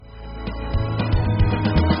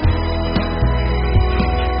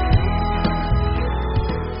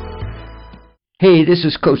Hey, this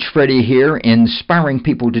is Coach Freddie here, inspiring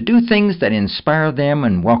people to do things that inspire them,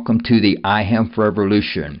 and welcome to the Hemp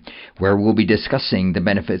Revolution, where we'll be discussing the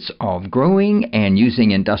benefits of growing and using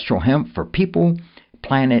industrial hemp for people,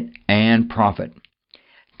 planet, and profit.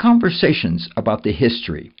 Conversations about the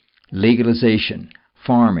history, legalization,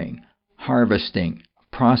 farming, harvesting,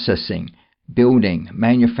 processing, building,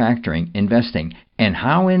 manufacturing, investing, and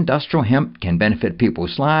how industrial hemp can benefit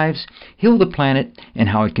people's lives, heal the planet, and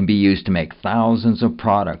how it can be used to make thousands of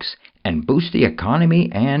products and boost the economy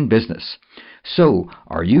and business. So,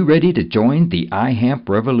 are you ready to join the Hemp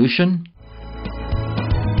Revolution?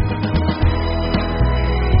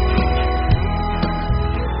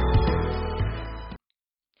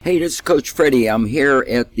 Hey, this is Coach Freddie. I'm here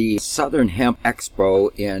at the Southern Hemp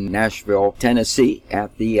Expo in Nashville, Tennessee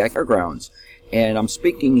at the fairgrounds. And I'm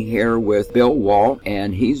speaking here with Bill Wall,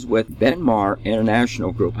 and he's with Benmar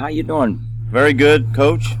International Group. How you doing? Very good,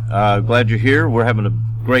 Coach. Glad you're here. We're having a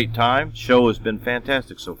great time. Show has been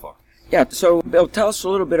fantastic so far. Yeah, so Bill, tell us a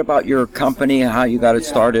little bit about your company, how you got it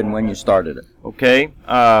started and when you started it. Okay.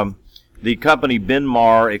 The company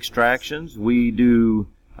Benmar Extractions, we do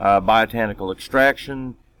botanical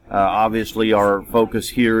extraction. Obviously, our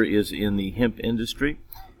focus here is in the hemp industry.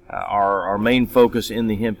 Our main focus in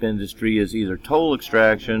the hemp industry is either toll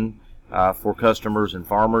extraction for customers and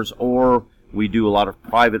farmers, or we do a lot of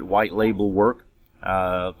private white label work.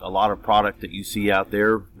 A lot of product that you see out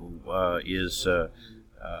there is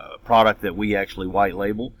product that we actually white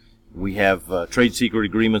label. We have trade secret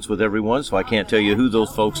agreements with everyone, so I can't tell you who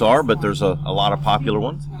those folks are, but there's a lot of popular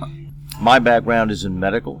ones. My background is in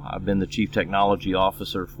medical. I've been the Chief Technology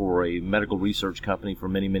Officer for a medical research company for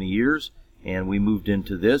many, many years, and we moved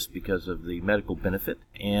into this because of the medical benefit.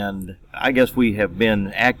 And I guess we have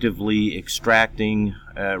been actively extracting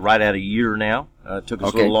right at a year now. It took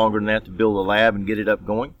us a little longer than that to build a lab and get it up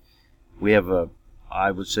going. We have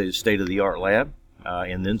I would say, a state-of-the-art lab,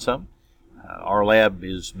 and then some. Our lab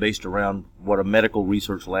is based around what a medical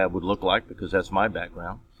research lab would look like, because that's my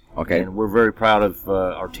background. Okay. And we're very proud of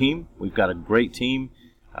our team. We've got a great team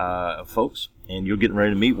of folks, and you're getting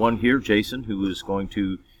ready to meet one here, Jason, who is going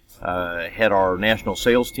to head our national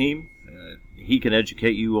sales team. He can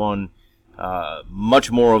educate you on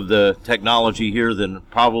much more of the technology here than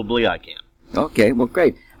probably I can. Okay, well,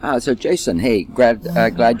 great. So, Jason, hey,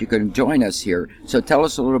 glad you could join us here. So tell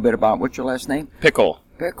us a little bit about, what's your last name? Pickle.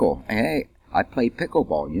 Pickle. Hey, I play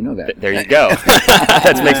pickleball. You know that. There you go.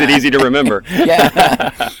 That makes it easy to remember.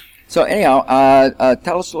 Yeah. So anyhow,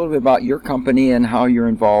 tell us a little bit about your company and how you're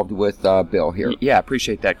involved with Bill here. Yeah, I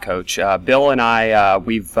appreciate that, Coach. Bill and I,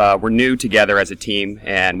 we're new together as a team,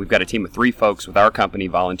 and we've got a team of 3 folks with our company,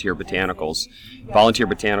 Volunteer Botanicals. Volunteer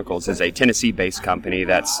Botanicals is a Tennessee-based company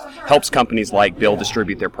that helps companies like Bill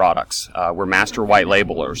distribute their products. We're master white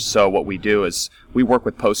labelers, so what we do is we work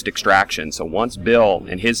with post-extraction. So once Bill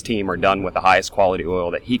and his team are done with the highest quality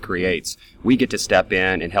oil that he creates, we get to step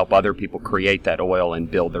in and help other people create that oil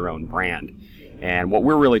and build their own brand. And what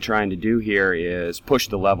we're really trying to do here is push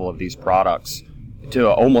the level of these products to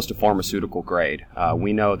almost a pharmaceutical grade.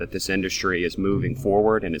 We know that this industry is moving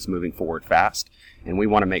forward, and it's moving forward fast, and we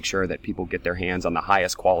want to make sure that people get their hands on the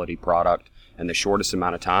highest quality product in the shortest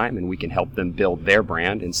amount of time, and we can help them build their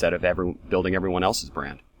brand instead of building everyone else's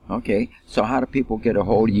brand. Okay, so how do people get a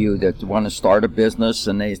hold of you that want to start a business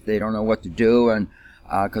and they don't know what to do? And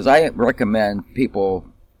because I recommend people,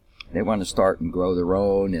 they want to start and grow their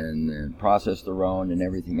own and process their own and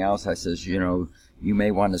everything else. I says, you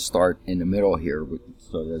may want to start in the middle here,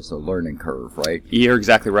 so there's a learning curve, right? You're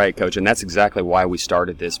exactly right, Coach, and that's exactly why we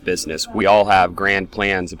started this business. We all have grand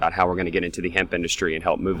plans about how we're going to get into the hemp industry and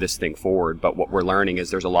help move this thing forward, but what we're learning is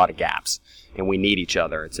there's a lot of gaps, and we need each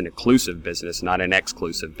other. It's an inclusive business, not an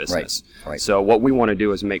exclusive business. Right. So what we want to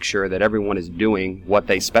do is make sure that everyone is doing what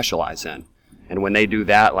they specialize in. And when they do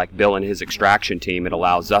that, like Bill and his extraction team, it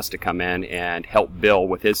allows us to come in and help Bill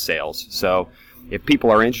with his sales. So if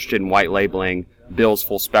people are interested in white labeling Bill's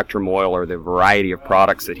full spectrum oil or the variety of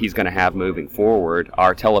products that he's going to have moving forward,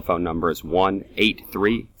 our telephone number is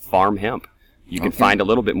 1-83-FARM-HEMP. You can find a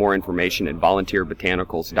little bit more information at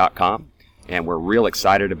volunteerbotanicals.com, and we're real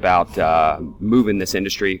excited about moving this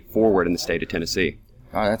industry forward in the state of Tennessee.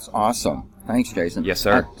 Oh, that's awesome. Thanks, Jason. Yes,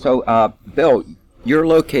 sir. So, Bill, you're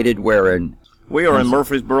located where in? We are in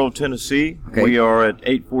Murfreesboro, Tennessee. Okay. We are at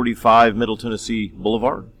 845 Middle Tennessee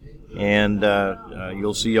Boulevard. And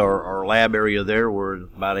you'll see our lab area there. We're at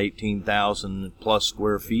about 18,000 plus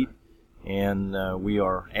square feet. And we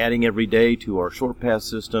are adding every day to our short path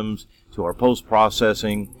systems, to our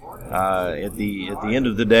post-processing. At the end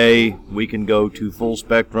of the day, we can go to full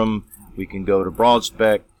spectrum. We can go to broad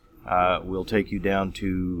spec. We'll take you down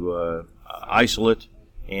to isolate,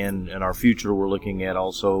 and in our future we're looking at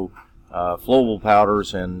also flowable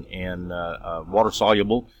powders and water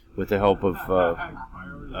soluble with the help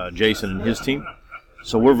of Jason and his team.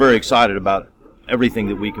 So we're very excited about everything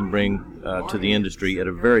that we can bring to the industry at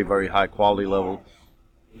a very, very high quality level.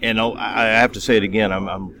 And I have to say it again,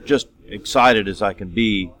 I'm just excited as I can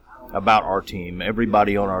be about our team.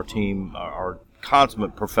 Everybody on our team are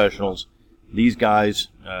consummate professionals. These guys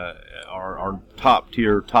are top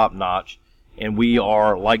tier, top notch, and we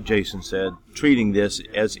are, like Jason said, treating this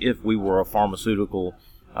as if we were a pharmaceutical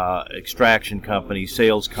extraction company,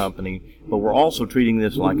 sales company, but we're also treating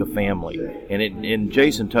this like a family. And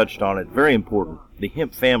Jason touched on it, very important. The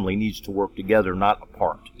hemp family needs to work together, not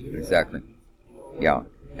apart. Exactly. Yeah.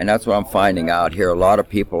 And that's what I'm finding out here. A lot of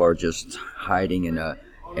people are just hiding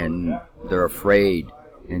and they're afraid,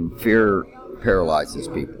 and fear paralyzes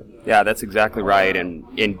people. Yeah, that's exactly right. And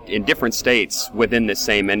in different states within this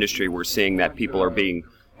same industry, we're seeing that people are being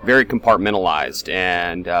very compartmentalized,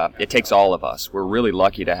 and it takes all of us. We're really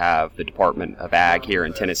lucky to have the Department of Ag here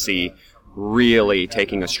in Tennessee really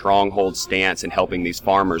taking a stronghold stance and helping these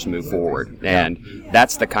farmers move forward. And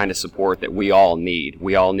that's the kind of support that we all need.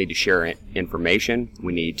 We all need to share information.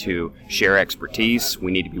 We need to share expertise.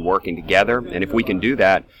 We need to be working together. And if we can do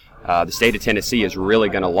that, the state of Tennessee is really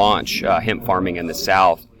going to launch hemp farming in the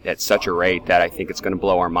South at such a rate that I think it's going to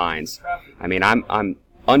blow our minds. I mean, I'm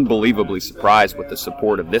unbelievably surprised with the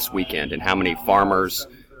support of this weekend and how many farmers,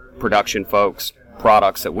 production folks,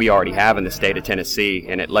 products that we already have in the state of Tennessee,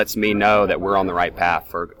 and it lets me know that we're on the right path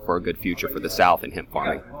for a good future for the South in hemp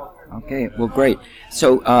farming. Okay, well, great.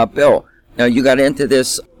 So, Bill, now you got into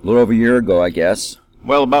this a little over a year ago, I guess.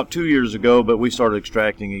 Well, about 2 years ago, but we started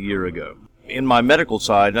extracting a year ago. In my medical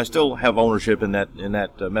side, and I still have ownership in that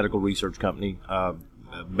medical research company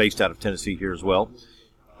based out of Tennessee here as well.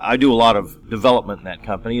 I do a lot of development in that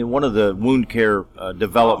company, and one of the wound care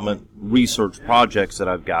development research projects that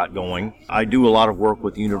I've got going, I do a lot of work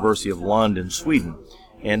with the University of Lund in Sweden.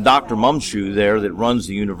 And Dr. Mumshu there that runs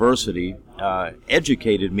the university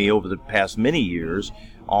educated me over the past many years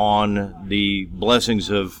on the blessings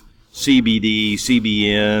of CBD,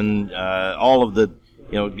 CBN, all of the,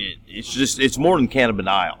 it's more than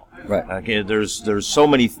cannabidiol. Right. Okay, there's so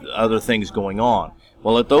many other things going on.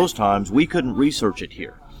 Well, at those times, we couldn't research it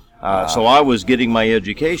here. So I was getting my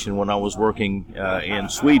education when I was working in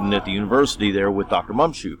Sweden at the university there with Dr.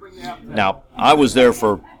 Mumshu. Now, I was there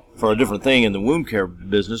for a different thing in the wound care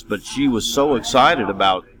business, but she was so excited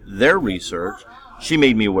about their research, she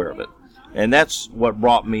made me aware of it. And that's what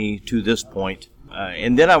brought me to this point.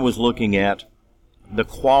 And then I was looking at the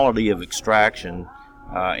quality of extraction,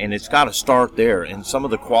 and it's got to start there. And some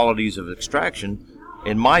of the qualities of extraction,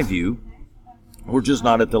 in my view, were just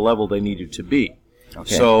not at the level they needed to be.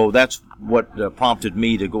 Okay. So that's what prompted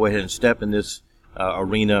me to go ahead and step in this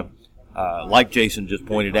arena, like Jason just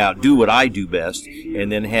pointed out, do what I do best, and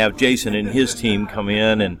then have Jason and his team come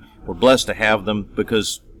in, and we're blessed to have them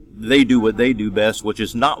because they do what they do best, which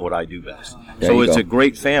is not what I do best. So it's a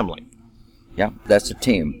great family. Yeah, that's a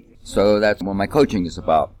team. So that's what my coaching is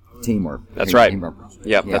about, teamwork. That's right. Teamwork.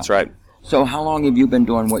 Yep, yeah, that's right. So how long have you been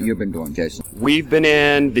doing what you've been doing, Jason? We've been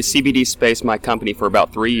in the CBD space, my company, for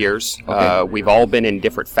about 3 years. Okay. We've all been in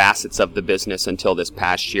different facets of the business until this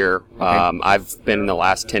past year. Okay. I've been in the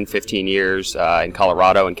last 10, 15 years in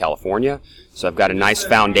Colorado and California. So I've got a nice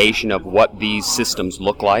foundation of what these systems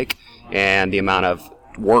look like and the amount of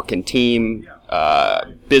work and team,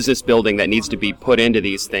 business building that needs to be put into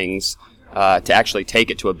these things to actually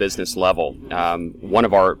take it to a business level. One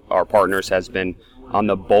of our partners has been on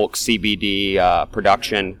the bulk CBD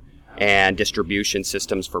production and distribution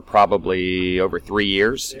systems for probably over 3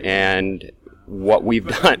 years. And what we've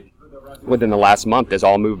done within the last month is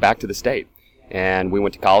all moved back to the state. And we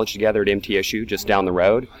went to college together at MTSU just down the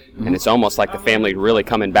road. Mm-hmm. And it's almost like the family really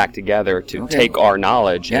coming back together to take our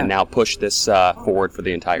knowledge and now push this forward for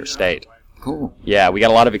the entire state. Cool. Yeah, we got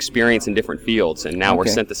a lot of experience in different fields, and now we're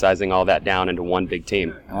synthesizing all that down into one big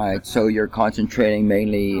team. All right, so you're concentrating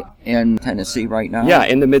mainly in Tennessee right now? Yeah,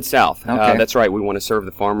 in the Mid-South. Okay. That's right. We want to serve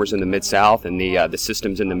the farmers in the Mid-South and the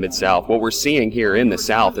systems in the Mid-South. What we're seeing here in the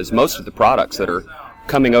South is most of the products that are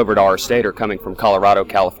coming over to our state are coming from Colorado,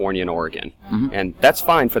 California, and Oregon. Mm-hmm. And that's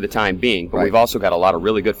fine for the time being, but we've also got a lot of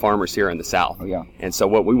really good farmers here in the South. Oh, yeah. And so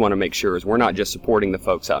what we want to make sure is we're not just supporting the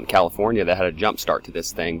folks out in California that had a jump start to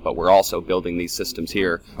this thing, but we're also building these systems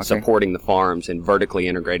here, supporting the farms and vertically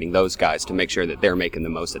integrating those guys to make sure that they're making the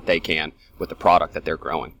most that they can with the product that they're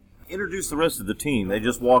growing. introduce the rest of the team. They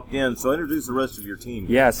just walked in, so introduce the rest of your team.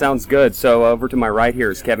 Yeah, sounds good. So over to my right here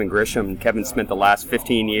is Kevin Grisham. Kevin spent the last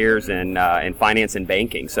 15 years in finance and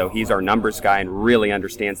banking, so he's our numbers guy and really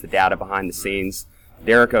understands the data behind the scenes.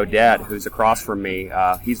 Derek Odette, who's across from me,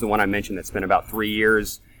 he's the one I mentioned that spent about 3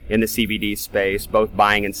 years in the CBD space, both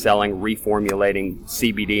buying and selling, reformulating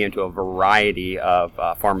CBD into a variety of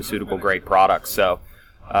pharmaceutical-grade products. So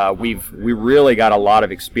we really got a lot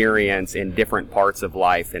of experience in different parts of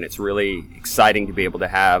life, and it's really exciting to be able to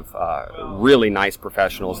have really nice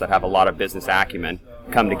professionals that have a lot of business acumen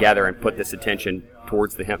come together and put this attention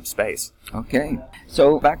towards the hemp space. Okay.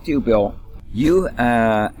 So back to you, Bill. You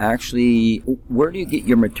actually, where do you get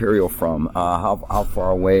your material from? How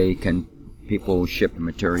far away can people ship the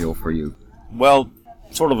material for you? Well,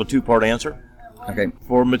 sort of a two-part answer. Okay.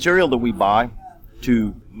 For material that we buy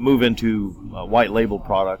to move into a white label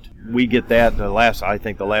product, we get that. The last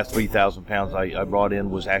 3,000 pounds I brought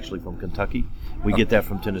in was actually from Kentucky. We get that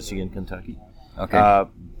from Tennessee and Kentucky. Okay.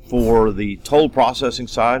 For the toll processing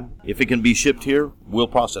side, if it can be shipped here, we'll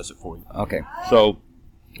process it for you. Okay. So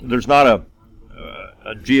there's not a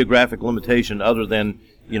geographic limitation other than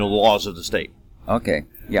the laws of the state. Okay.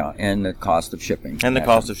 Yeah, and the cost of shipping. And the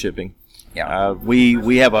cost of shipping. Yeah.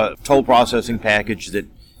 We have a toll processing package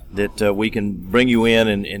that we can bring you in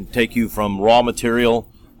and take you from raw material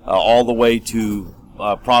all the way to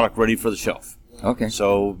product ready for the shelf. Okay.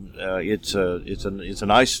 So it's a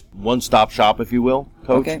nice one-stop shop, if you will,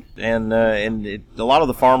 Coach. Okay. And a lot of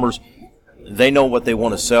the farmers, they know what they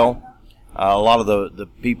want to sell. A lot of the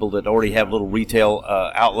people that already have little retail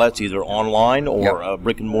outlets, either online or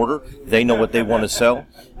brick and mortar, they know what they want to sell,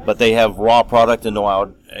 but they have raw product and know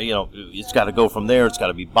how, it's got to go from there. It's got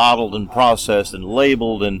to be bottled and processed and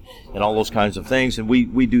labeled and all those kinds of things. And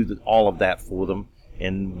we do all of that for them.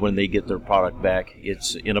 And when they get their product back,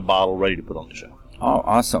 it's in a bottle ready to put on the shelf. Oh,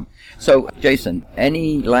 awesome. So, Jason,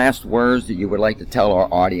 any last words that you would like to tell our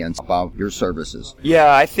audience about your services?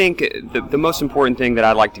 Yeah, I think the most important thing that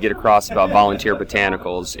I'd like to get across about Volunteer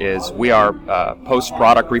Botanicals is we are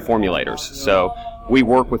post-product reformulators. So we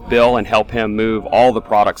work with Bill and help him move all the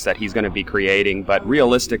products that he's going to be creating, but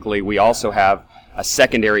realistically, we also have a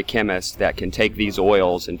secondary chemist that can take these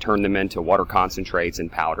oils and turn them into water concentrates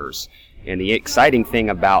and powders. And the exciting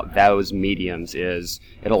thing about those mediums is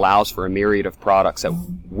it allows for a myriad of products that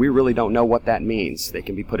we really don't know what that means. They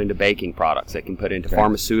can be put into baking products. They can put into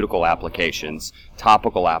pharmaceutical applications,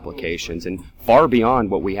 topical applications, and far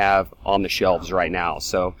beyond what we have on the shelves right now.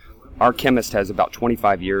 So our chemist has about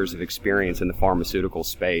 25 years of experience in the pharmaceutical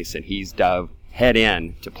space, and he's dove head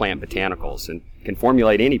in to plant botanicals and can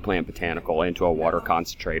formulate any plant botanical into a water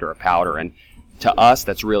concentrate or a powder. And to us,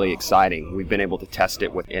 that's really exciting. We've been able to test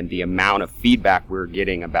it and the amount of feedback we're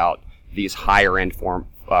getting about these higher-end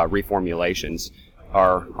reformulations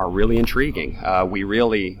are really intriguing.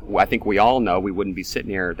 I think we all know we wouldn't be sitting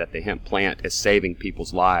here that the hemp plant is saving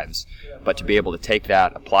people's lives, but to be able to take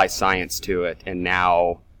that, apply science to it, and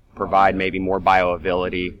now provide maybe more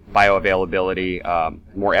bioavailability,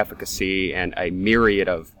 more efficacy, and a myriad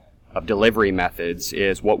of delivery methods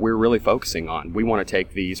is what we're really focusing on. We want to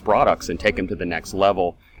take these products and take them to the next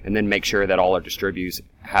level and then make sure that all our distributors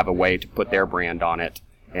have a way to put their brand on it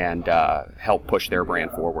and help push their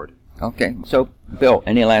brand forward. Okay. So, Bill,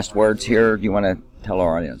 any last words here you want to tell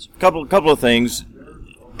our audience? Couple of things.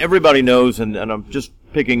 Everybody knows, and I'm just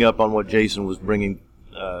picking up on what Jason was bringing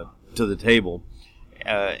to the table.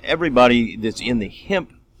 Everybody that's in the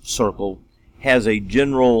hemp circle has a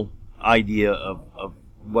general idea of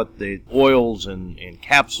what the oils and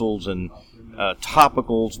capsules and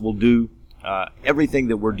topicals will do. Everything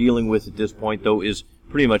that we're dealing with at this point, though, is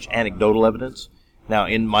pretty much anecdotal evidence. Now,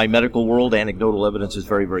 in my medical world, anecdotal evidence is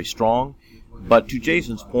very, very strong. But to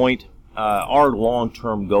Jason's point, our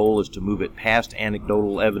long-term goal is to move it past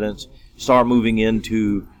anecdotal evidence, start moving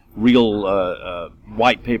into real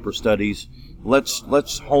white paper studies.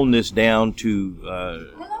 Let's hone this down to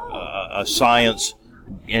a science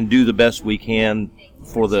and do the best we can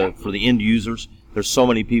for the end users. There's so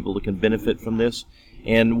many people that can benefit from this.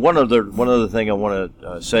 And one other thing I want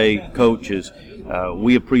to say, Coach, is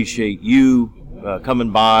we appreciate you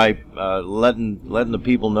coming by, letting the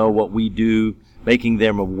people know what we do, making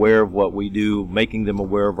them aware of what we do, making them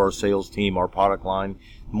aware of our sales team, our product line.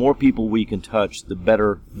 The more people we can touch, the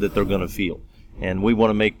better that they're going to feel. And we want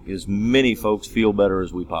to make as many folks feel better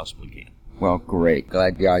as we possibly can. Well, great.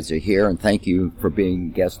 Glad you guys are here, and thank you for being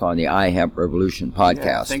a guest on the iHemp Revolution podcast.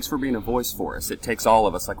 Yeah, thanks for being a voice for us. It takes all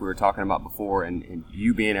of us, like we were talking about before, and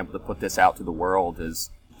you being able to put this out to the world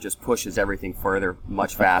just pushes everything further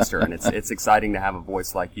much faster, and it's exciting to have a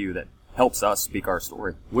voice like you that helps us speak our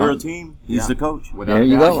story. We're a team. He's the coach. There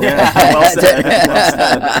you go. Yeah. Well said. Well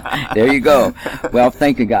said. There you go. Well,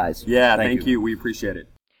 thank you, guys. Yeah, thank you. We appreciate it.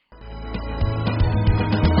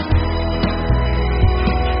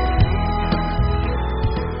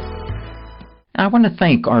 I want to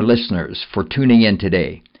thank our listeners for tuning in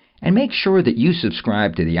today, and make sure that you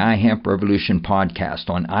subscribe to the iHemp Revolution podcast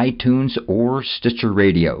on iTunes or Stitcher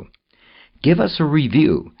Radio. Give us a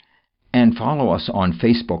review and follow us on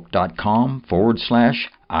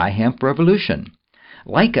Facebook.com/iHempRevolution.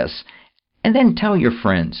 Like us, and then tell your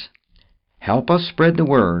friends. Help us spread the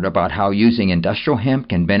word about how using industrial hemp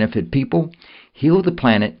can benefit people, heal the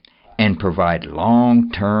planet, and provide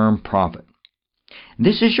long-term profit.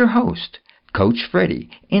 This is your host, Coach Freddie,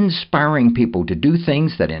 inspiring people to do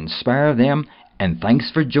things that inspire them, and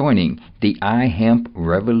thanks for joining the iHemp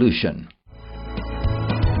Revolution.